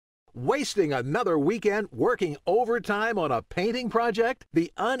Wasting another weekend working overtime on a painting project?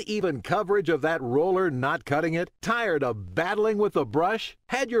 The uneven coverage of that roller not cutting it? Tired of battling with the brush?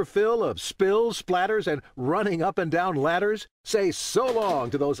 Had your fill of spills, splatters, and running up and down ladders? Say so long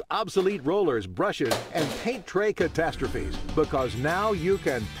to those obsolete rollers, brushes, and paint tray catastrophes, because now you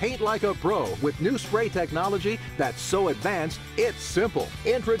can paint like a pro with new spray technology that's so advanced, it's simple.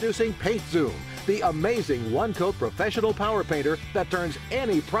 Introducing Paint Zoom, the amazing one-coat professional power painter that turns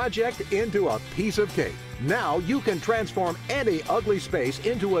any project into a piece of cake. Now you can transform any ugly space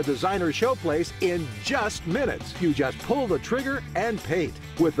into a designer showplace in just minutes. You just pull the trigger and paint.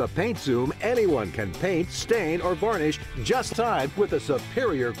 With the Paint Zoom, anyone can paint, stain, or varnish just time with a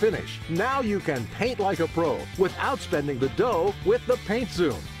superior finish. Now you can paint like a pro without spending the dough with the Paint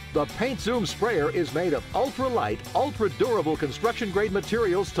Zoom. The Paint Zoom sprayer is made of ultra-light, ultra-durable construction-grade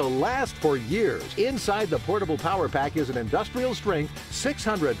materials to last for years. Inside the portable power pack is an industrial-strength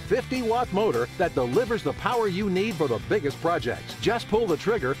 650-watt motor that delivers the power you need for the biggest projects. Just pull the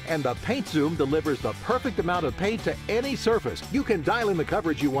trigger and the Paint Zoom delivers the perfect amount of paint to any surface. You can dial in the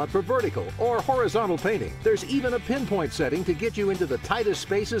coverage you want for vertical or horizontal painting. There's even a pinpoint setting to get you into the tightest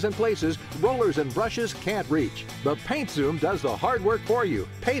spaces and places rollers and brushes can't reach. The Paint Zoom does the hard work for you,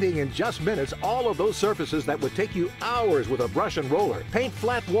 painting in just minutes all of those surfaces that would take you hours with a brush and roller. Paint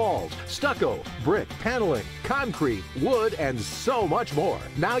flat walls, stucco, brick, paneling, concrete, wood, and so much more.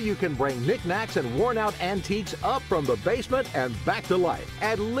 Now you can bring knickknacks and worn-out antiques up from the basement and back to life.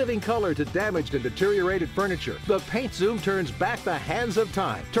 Add living color to damaged and deteriorated furniture. The Paint Zoom turns back the hands of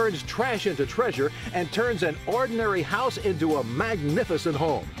time, turns trash into treasure, and turns an ordinary house into a magnificent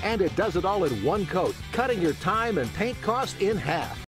home. And it does it all in one coat, cutting your time and paint costs in half.